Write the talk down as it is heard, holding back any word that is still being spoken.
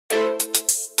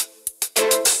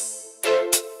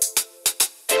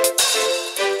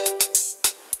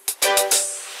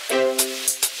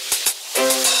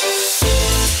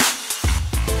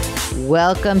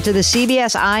Welcome to the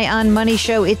CBS Eye on Money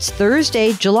show. It's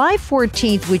Thursday, July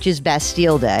 14th, which is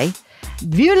Bastille Day.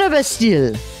 Vive la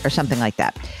Bastille, or something like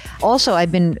that. Also,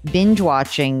 I've been binge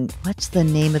watching, what's the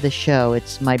name of the show?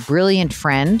 It's My Brilliant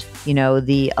Friend,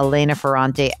 the Elena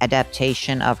Ferrante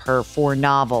adaptation of her 4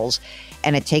 novels,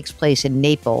 and it takes place in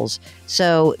Naples.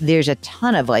 So there's a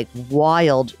ton of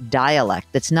wild dialect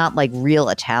that's not like real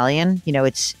Italian.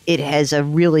 It has a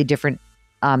really different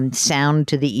sound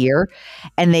to the ear,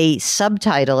 and they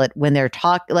subtitle it when they're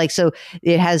talking. So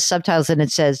it has subtitles and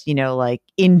it says,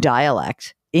 in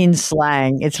dialect, in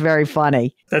slang. It's very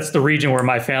funny. That's the region where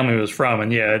my family was from.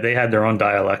 And yeah, they had their own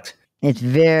dialect. It's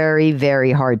very,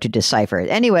 very hard to decipher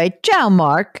it. Anyway, ciao,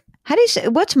 Mark. How do you say,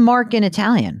 what's Mark in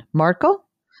Italian? Marco?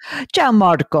 Ciao,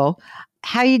 Marco.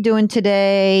 How you doing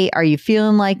today? Are you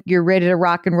feeling like you're ready to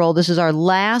rock and roll? This is our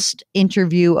last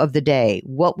interview of the day.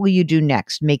 What will you do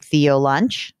next? Make Theo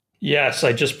lunch? Yes,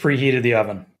 I just preheated the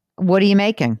oven. What are you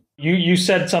making? You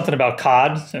said something about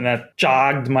cod, and that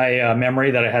jogged my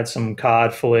memory that I had some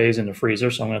cod fillets in the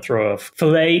freezer. So I'm going to throw a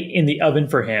fillet in the oven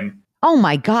for him. Oh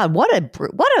my God! What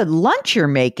a lunch you're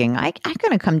making! I'm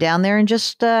going to come down there and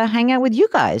just hang out with you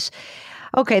guys.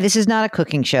 Okay, this is not a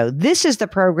cooking show. This is the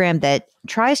program that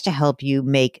tries to help you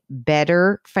make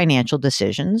better financial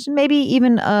decisions. Maybe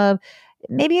even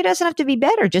maybe it doesn't have to be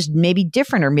better, just maybe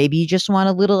different, or maybe you just want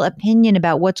a little opinion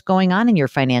about what's going on in your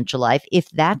financial life. If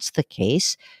that's the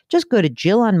case, just go to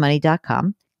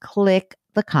JillOnMoney.com, click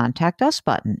the Contact Us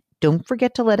button. Don't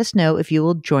forget to let us know if you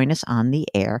will join us on the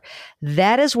air.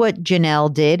 That is what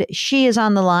Janelle did. She is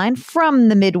on the line from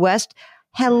the Midwest.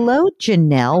 Hello,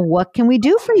 Janelle. What can we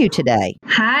do for you today?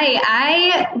 Hi,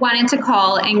 I wanted to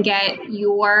call and get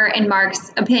your and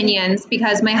Mark's opinions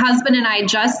because my husband and I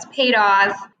just paid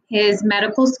off his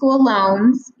medical school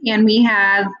loans, and we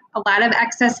have a lot of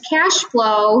excess cash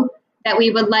flow that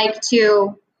we would like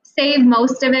to save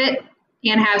most of it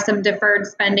and have some deferred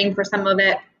spending for some of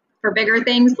it for bigger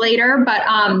things later. But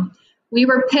we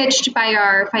were pitched by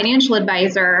our financial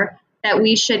advisor that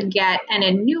we should get an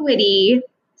annuity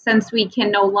since we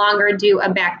can no longer do a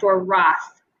backdoor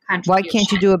Roth contribution. Why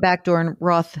can't you do a backdoor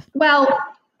Roth? Well,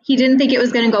 he didn't think it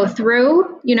was going to go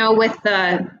through, with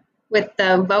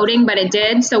the voting, but it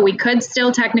did. So we could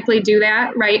still technically do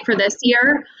that, right, for this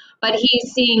year. But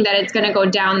he's seeing that it's going to go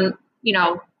down,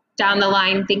 down the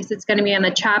line, thinks it's going to be on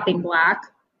the chopping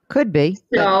block. Could be.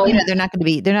 So, but,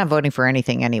 they're not voting for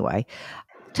anything anyway.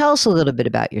 Tell us a little bit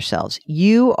about yourselves.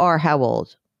 You are how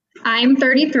old? I'm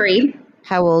 33.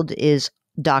 How old is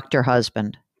Dr.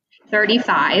 Husband?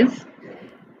 35.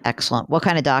 Excellent. What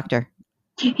kind of doctor?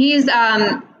 He's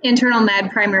internal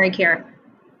med primary care.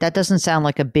 That doesn't sound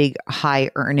like a big,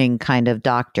 high-earning kind of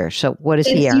doctor. So what is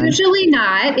he earning? It's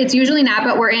usually not,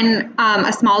 but we're in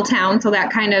a small town, so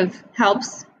that kind of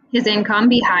helps his income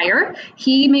be higher.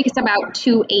 He makes about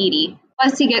 $280.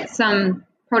 Plus, he gets some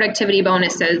productivity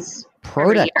bonuses.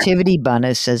 Productivity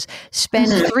bonuses.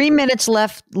 Spend 3 minutes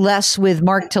less with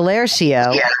Mark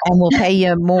Talercio, and we'll pay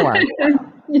you more.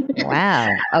 Wow.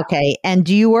 Okay. And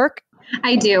do you work?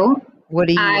 I do. What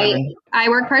do you earn? I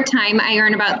work part-time. I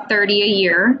earn about $30 a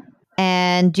year.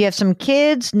 And do you have some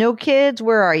kids? No kids?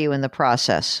 Where are you in the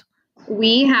process?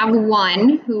 We have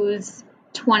one who's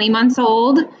 20 months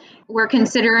old. We're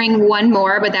considering one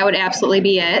more, but that would absolutely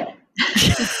be it.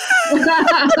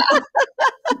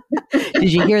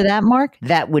 Did you hear that, Mark?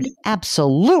 That would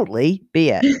absolutely be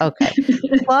it. Okay.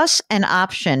 Plus an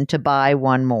option to buy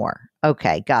one more.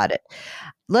 Okay, got it.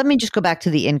 Let me just go back to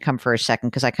the income for a second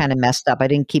because I kind of messed up. I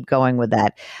didn't keep going with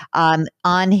that. On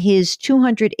his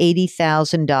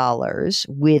 $280,000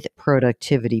 with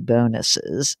productivity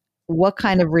bonuses, what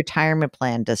kind of retirement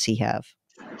plan does he have?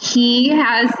 He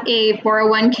has a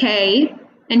 401k,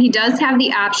 and he does have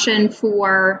the option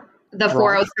for the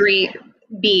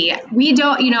 403b. We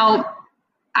don't,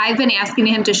 I've been asking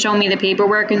him to show me the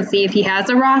paperwork and see if he has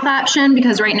a Roth option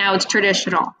because right now it's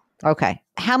traditional. Okay.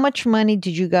 How much money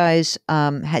did you guys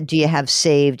do you have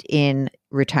saved in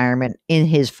retirement in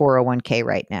his 401k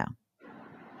right now?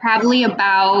 Probably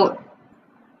about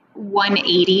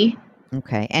 180.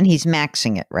 Okay. And he's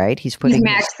maxing it, right? He's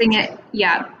maxing it.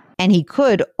 Yeah. And he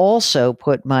could also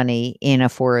put money in a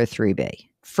 403b.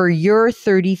 For your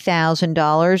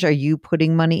 $30,000, are you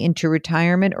putting money into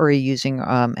retirement, or are you using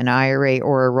an IRA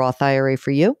or a Roth IRA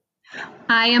for you?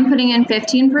 I am putting in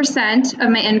 15% of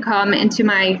my income into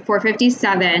my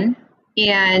 457,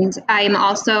 and I'm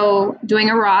also doing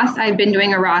a Roth. I've been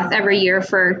doing a Roth every year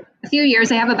for a few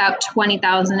years. I have about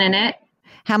 20,000 in it.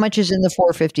 How much is in the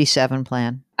 457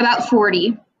 plan? About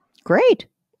 40. Great.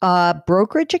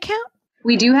 Brokerage account?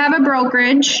 We do have a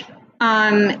brokerage.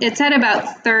 It's at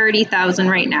about 30,000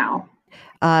 right now.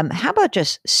 How about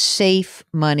just safe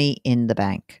money in the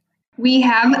bank? We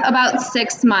have about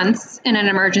 6 months in an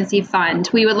emergency fund.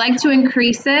 We would like to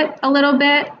increase it a little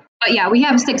bit, but yeah, we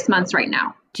have 6 months right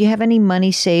now. Do you have any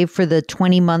money saved for the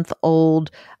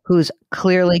 20-month-old who's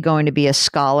clearly going to be a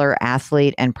scholar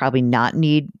athlete and probably not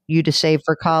need you to save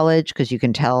for college because you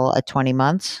can tell at 20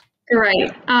 months?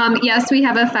 Right. Yes, we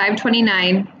have a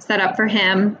 529 set up for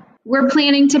him. We're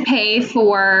planning to pay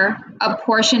for a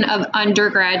portion of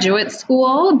undergraduate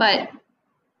school, but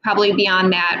probably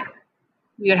beyond that,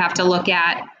 we would have to look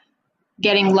at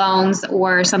getting loans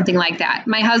or something like that.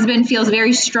 My husband feels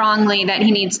very strongly that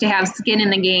he needs to have skin in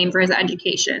the game for his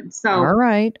education. So, all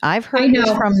right. I've heard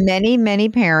this from many, many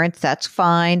parents. That's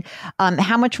fine.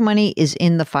 How much money is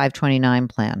in the 529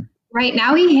 plan? Right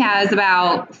now he has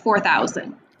about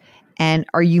 $4,000. And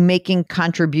are you making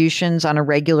contributions on a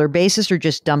regular basis or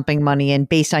just dumping money in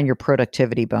based on your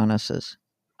productivity bonuses?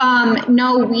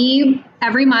 No,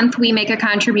 every month we make a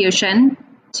contribution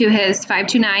to his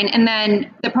 529. And then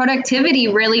the productivity,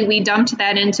 really, we dumped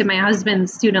that into my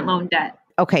husband's student loan debt.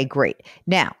 Okay, great.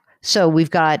 Now, so we've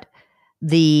got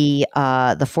the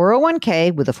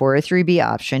 401k with a 403b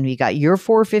option. You got your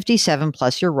 457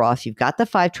 plus your Roth. You've got the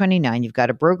 529. You've got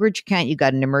a brokerage account. You've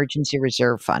got an emergency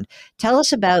reserve fund. Tell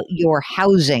us about your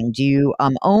housing. Do you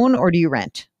own or do you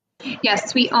rent?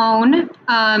 Yes, we own.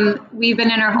 We've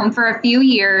been in our home for a few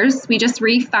years. We just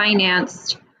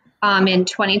refinanced in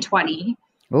 2020.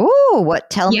 Ooh,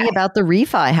 tell me about the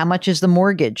refi. How much is the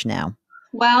mortgage now?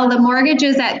 Well, the mortgage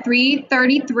is at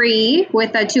 $333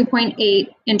 with a 2.8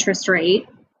 interest rate.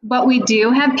 But we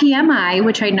do have PMI,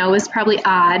 which I know is probably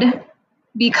odd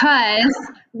because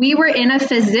we were in a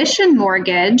physician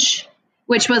mortgage,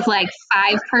 which was like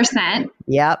 5%.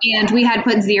 Yep. And we had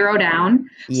put 0 down.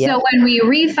 Yep. So when we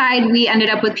refied, we ended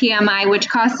up with PMI, which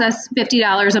cost us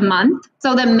 $50 a month.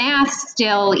 So the math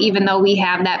still, even though we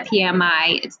have that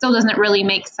PMI, it still doesn't really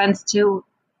make sense to,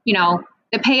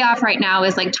 the payoff right now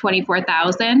is like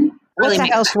 $24,000. What's the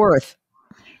house worth?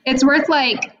 It's worth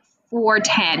like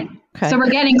 $410,000. Okay. So we're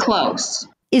getting close.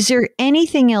 Is there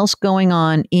anything else going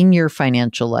on in your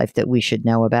financial life that we should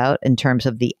know about in terms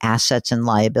of the assets and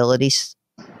liabilities?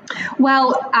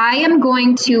 Well, I am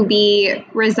going to be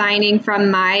resigning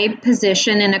from my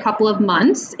position in a couple of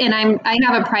months, and I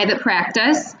have a private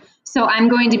practice, so I'm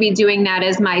going to be doing that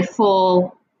as my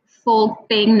full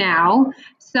thing now.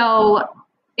 So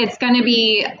it's going to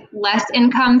be less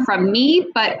income from me,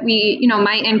 but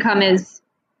my income is,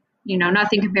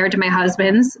 nothing compared to my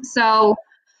husband's. So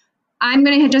I'm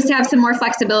going to just have some more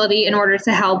flexibility in order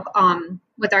to help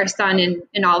with our son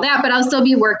and all that, but I'll still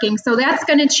be working. So that's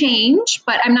going to change,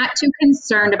 but I'm not too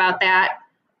concerned about that.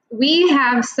 We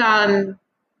have some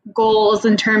goals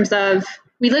in terms of,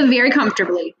 we live very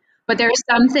comfortably, but there are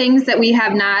some things that we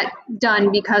have not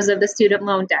done because of the student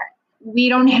loan debt. We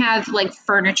don't have like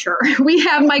furniture. We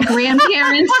have my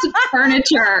grandparents'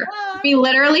 furniture. We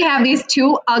literally have these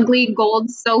 2 ugly gold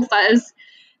sofas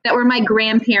that were my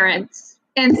grandparents.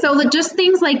 And so just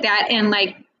things like that. And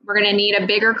like, we're going to need a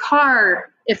bigger car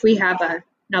if we have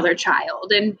another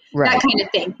child and that kind of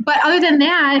thing. But other than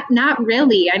that, not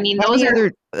really. I mean,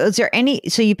 is there any,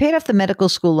 so you paid off the medical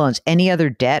school loans, any other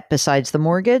debt besides the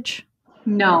mortgage?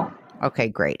 No. Okay,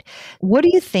 great. What do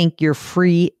you think your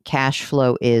free cash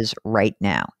flow is right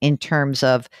now in terms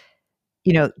of,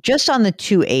 just on the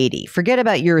 280? Forget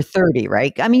about your 30,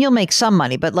 right? I mean, you'll make some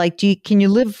money, but like, can you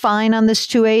live fine on this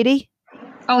 280?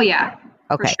 Oh yeah.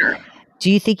 Okay. For sure.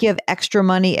 Do you think you have extra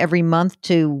money every month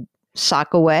to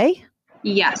sock away?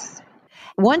 Yes.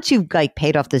 Once you've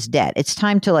paid off this debt, it's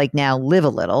time to now live a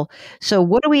little. So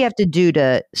what do we have to do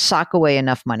to sock away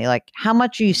enough money? Like, how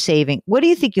much are you saving? What do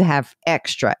you think you have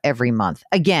extra every month?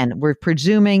 Again, we're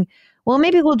presuming, well,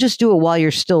 maybe we'll just do it while you're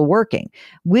still working.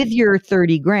 With your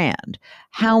 30 grand,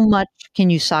 how much can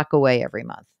you sock away every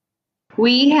month?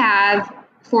 We have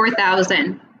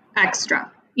 $4,000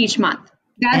 extra each month.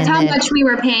 That's how much we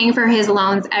were paying for his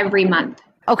loans every month.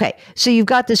 Okay. So you've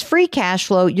got this free cash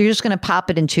flow. You're just going to pop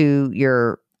it into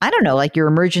your, your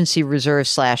emergency reserve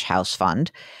 / house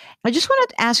fund. I just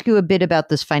wanted to ask you a bit about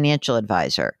this financial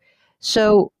advisor.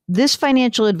 So this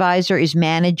financial advisor is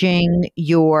managing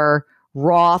your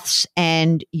Roths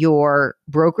and your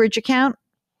brokerage account?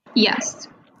 Yes.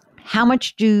 How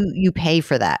much do you pay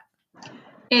for that?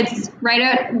 It's right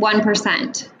at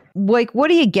 1%. What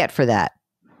do you get for that?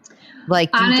 Do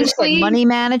you just get money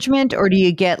management or do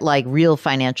you get real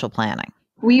financial planning?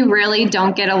 We really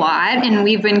don't get a lot, and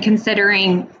we've been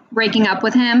considering breaking up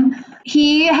with him.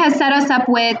 He has set us up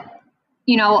with,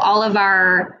 all of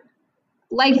our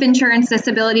life insurance,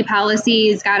 disability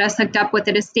policies, got us hooked up with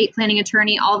an estate planning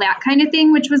attorney, all that kind of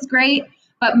thing, which was great.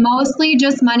 but mostly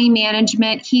just money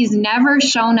management. He's never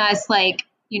shown us like,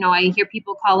 I hear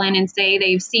people call in and say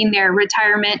they've seen their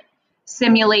retirement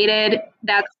simulated.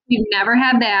 We've never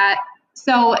had that.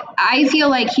 So I feel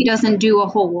like he doesn't do a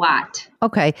whole lot.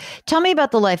 Okay. Tell me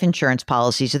about the life insurance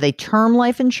policies. Are they term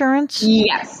life insurance?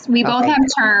 Yes. We both have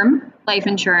term life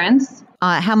insurance.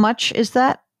 How much is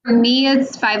that? For me,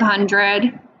 it's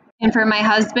 $500. And for my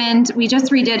husband, we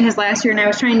just redid his last year and I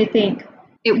was trying to think.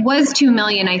 It was $2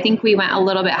 million. I think we went a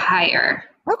little bit higher.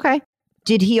 Okay.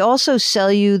 Did he also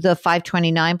sell you the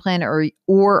 529 plan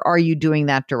or are you doing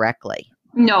that directly?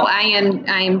 No, I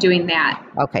am doing that.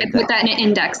 Okay. I put that in an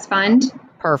index fund.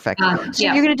 Perfect. So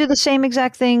you're going to do the same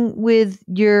exact thing with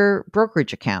your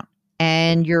brokerage account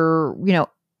and your,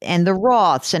 and the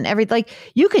Roths and everything. Like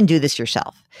you can do this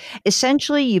yourself.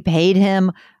 Essentially, you paid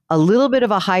him a little bit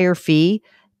of a higher fee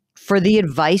for the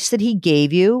advice that he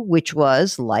gave you, which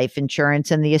was life insurance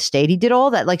and the estate. He did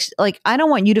all that. Like I don't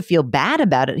want you to feel bad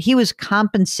about it. He was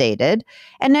compensated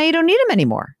and now you don't need him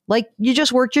anymore. Like you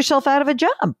just worked yourself out of a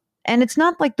job. And it's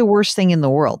not like the worst thing in the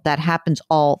world. That happens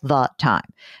all the time.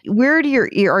 Where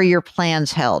are your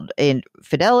plans held? In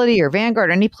Fidelity or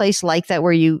Vanguard, any place like that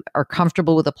where you are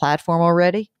comfortable with the platform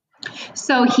already?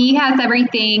 So he has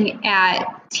everything at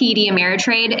TD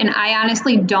Ameritrade. And I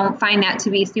honestly don't find that to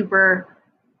be super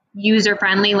user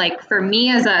friendly. Like for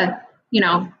me as a,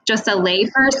 just a lay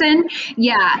person.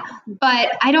 Yeah.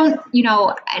 But I don't,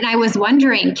 and I was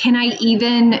wondering, can I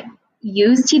even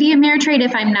use TD Ameritrade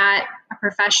if I'm not a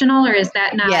professional, or is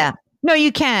that not? Yeah. No,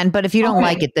 you can, but if you don't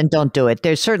like it, then don't do it.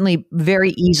 There's certainly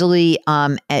very easy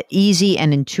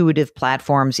and intuitive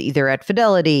platforms, either at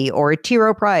Fidelity or at T.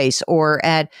 Rowe Price or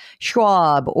at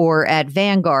Schwab or at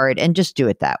Vanguard, and just do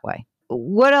it that way.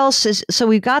 What else is, so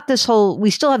we've got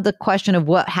we still have the question of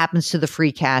what happens to the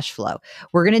free cash flow.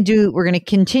 We're going to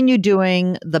continue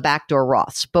doing the backdoor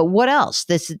Roths, but what else?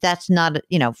 That's not,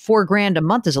 $4,000 a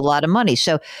month is a lot of money.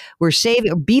 So we're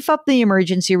beef up the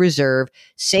emergency reserve,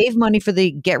 save money for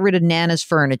the get rid of Nana's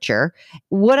furniture.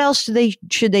 What else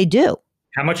should they do?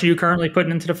 How much are you currently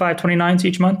putting into the 529s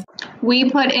each month?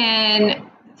 We put in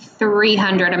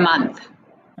 $300 a month.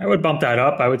 I would bump that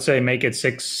up. I would say make it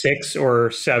six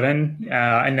or seven,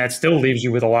 and that still leaves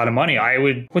you with a lot of money. I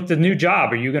would, with the new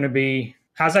job,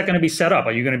 how's that going to be set up?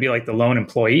 Are you going to be like the lone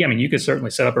employee? I mean, you could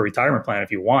certainly set up a retirement plan if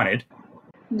you wanted.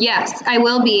 Yes, I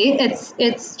will be.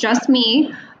 It's just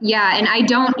me. Yeah. And I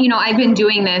don't, I've been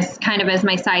doing this kind of as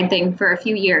my side thing for a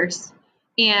few years,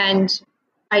 and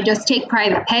I just take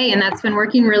private pay, and that's been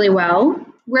working really well.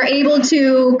 We're able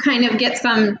to kind of get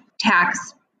some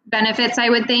tax benefits, I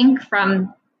would think,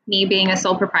 from me being a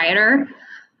sole proprietor,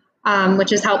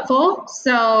 which is helpful.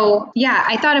 So yeah,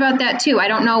 I thought about that too. I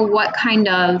don't know what kind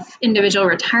of individual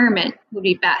retirement would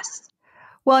be best.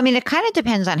 Well, I mean, it kind of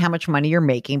depends on how much money you're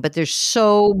making, but there's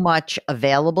so much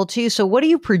available to you. So what do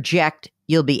you project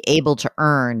you'll be able to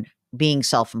earn being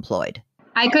self-employed?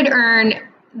 I could earn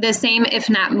the same, if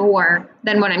not more,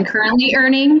 than what I'm currently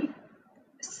earning,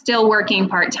 still working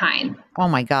part-time. Oh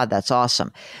my God, that's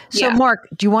awesome. So Yeah. Mark,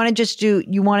 do you want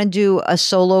to do a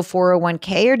solo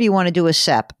 401k or do you want to do a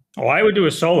SEP? Oh, I would do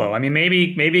a solo. I mean,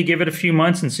 maybe give it a few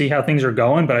months and see how things are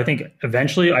going. But I think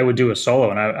eventually I would do a solo,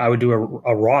 and I would do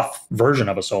a Roth version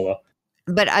of a solo.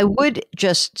 But I would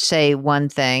just say one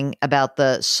thing about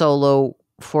the solo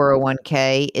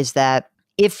 401k is that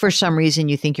if for some reason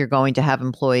you think you're going to have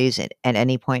employees at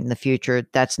any point in the future,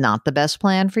 that's not the best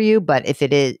plan for you. But if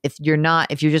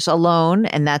you're just alone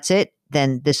and that's it,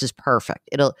 then this is perfect.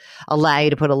 It'll allow you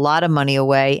to put a lot of money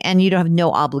away and you don't have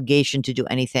no obligation to do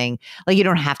anything. Like you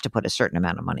don't have to put a certain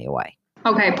amount of money away.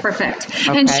 Okay, perfect.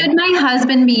 Okay. And should my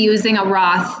husband be using a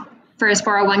Roth for his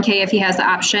 401k if he has the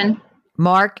option?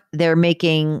 Mark, they're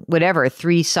making whatever,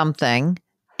 3 something.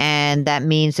 And that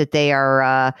means that they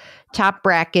are top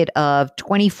bracket of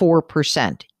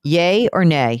 24%. Yay or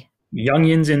nay?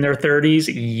 Youngins in their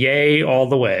 30s, yay all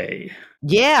the way.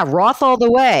 Yeah, Roth all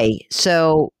the way.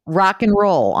 So rock and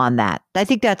roll on that.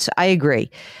 I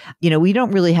agree. We don't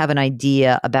really have an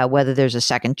idea about whether there's a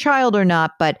second child or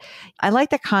not, but I like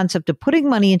the concept of putting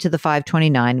money into the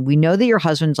 529. We know that your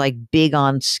husband's like big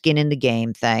on skin in the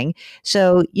game thing.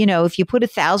 So, if you put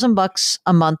 $1,000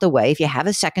 a month away, if you have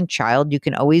a second child, you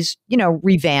can always,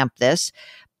 revamp this.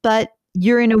 But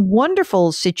you're in a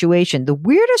wonderful situation. The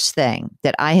weirdest thing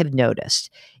that I have noticed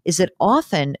is that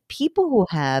often people who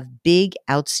have big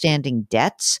outstanding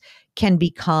debts can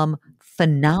become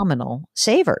phenomenal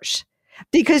savers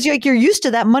because you're used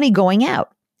to that money going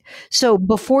out. So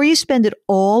before you spend it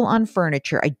all on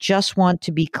furniture, I just want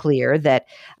to be clear that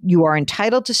you are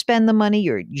entitled to spend the money.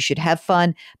 You should have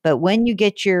fun. But when you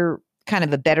get your kind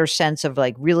of a better sense of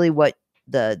like really what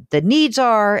the needs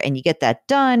are, and you get that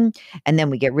done, and then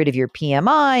we get rid of your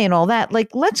PMI and all that. Like,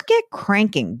 let's get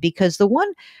cranking, because the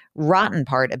one rotten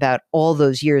part about all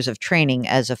those years of training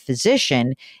as a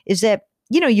physician is that,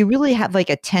 you really have like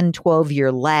a 10,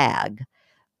 12-year lag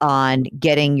on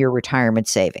getting your retirement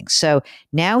savings. So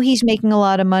now he's making a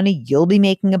lot of money. You'll be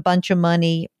making a bunch of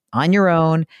money on your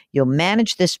own. You'll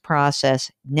manage this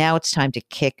process. Now it's time to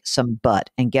kick some butt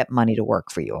and get money to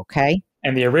work for you. Okay.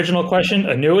 And the original question,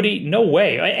 annuity, no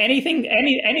way.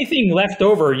 Anything left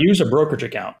over, use a brokerage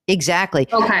account. Exactly.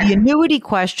 Okay. The annuity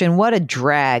question, what a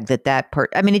drag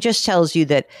it just tells you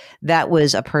that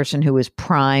was a person who was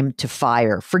primed to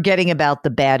fire, forgetting about the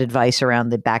bad advice around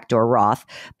the backdoor Roth.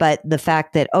 But the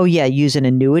fact that, use an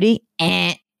annuity,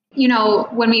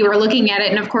 when we were looking at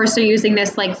it, and of course they're using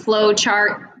this like flow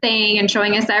chart thing and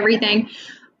showing us everything.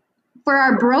 For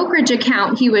our brokerage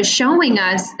account, he was showing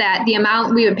us that the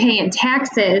amount we would pay in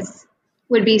taxes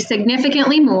would be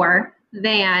significantly more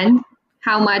than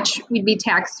how much we'd be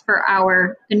taxed for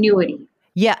our annuity.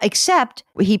 Yeah, except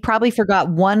he probably forgot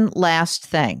one last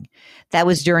thing. That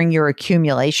was during your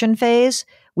accumulation phase,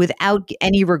 without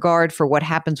any regard for what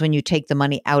happens when you take the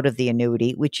money out of the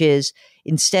annuity, which is,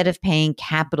 instead of paying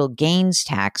capital gains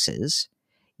taxes,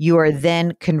 you are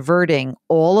then converting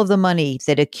all of the money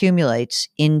that accumulates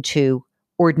into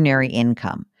ordinary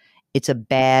income. It's a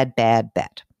bad, bad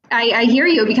bet. I hear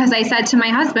you, because I said to my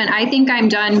husband, I think I'm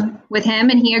done with him,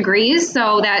 and he agrees.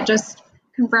 So that just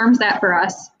confirms that for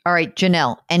us. All right,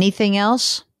 Janelle, anything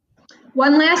else?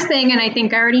 One last thing, and I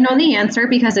think I already know the answer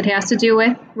because it has to do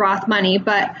with Roth money,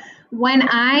 but when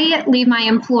I leave my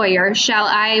employer, shall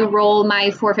I roll my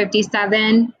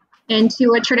 457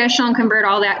 into a traditional and convert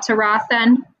all that to Roth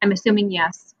then? I'm assuming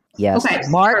yes. Yes. Okay.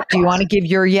 Mark, Perfect. do you want to give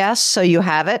your yes so you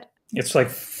have it? It's like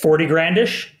 40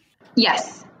 grandish.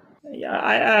 Yes. Yeah,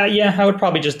 I would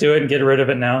probably just do it and get rid of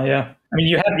it now. Yeah. I mean,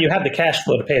 you have the cash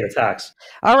flow to pay the tax.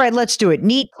 All right, let's do it.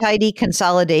 Neat, tidy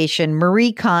consolidation.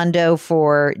 Marie Kondo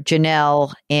for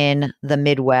Janelle in the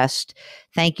Midwest.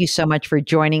 Thank you so much for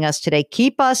joining us today.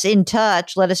 Keep us in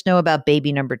touch. Let us know about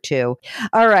baby number 2.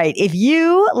 All right. If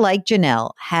you, like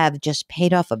Janelle, have just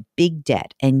paid off a big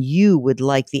debt and you would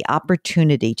like the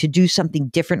opportunity to do something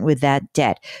different with that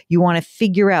debt, you want to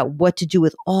figure out what to do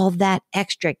with all that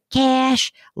extra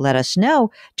cash, let us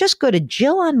know. Just go to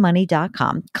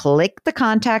JillOnMoney.com, click the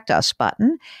Contact Us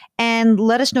button, and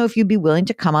let us know if you'd be willing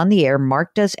to come on the air.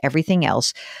 Mark does everything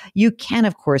else. You can,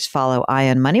 of course, follow Eye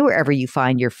on Money wherever you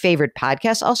find your favorite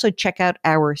podcast. Also, check out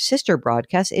our sister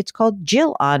broadcast. It's called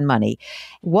Jill on Money.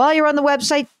 While you're on the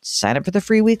website, sign up for the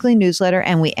free weekly newsletter,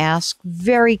 and we ask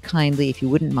very kindly if you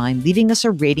wouldn't mind leaving us a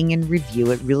rating and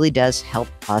review. It really does help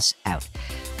us out.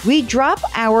 We drop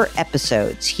our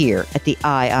episodes here at the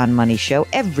Eye on Money Show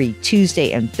every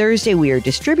Tuesday and Thursday. We are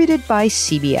distributed by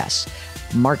CBS.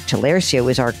 Mark Talercio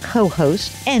is our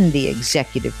co-host and the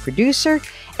executive producer,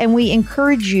 and we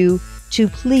encourage you to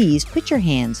please put your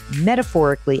hands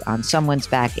metaphorically on someone's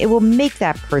back. It will make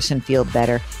that person feel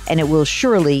better, and it will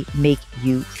surely make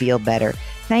you feel better.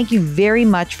 Thank you very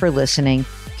much for listening.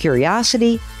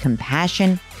 Curiosity,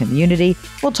 compassion, community.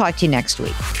 We'll talk to you next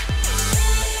week.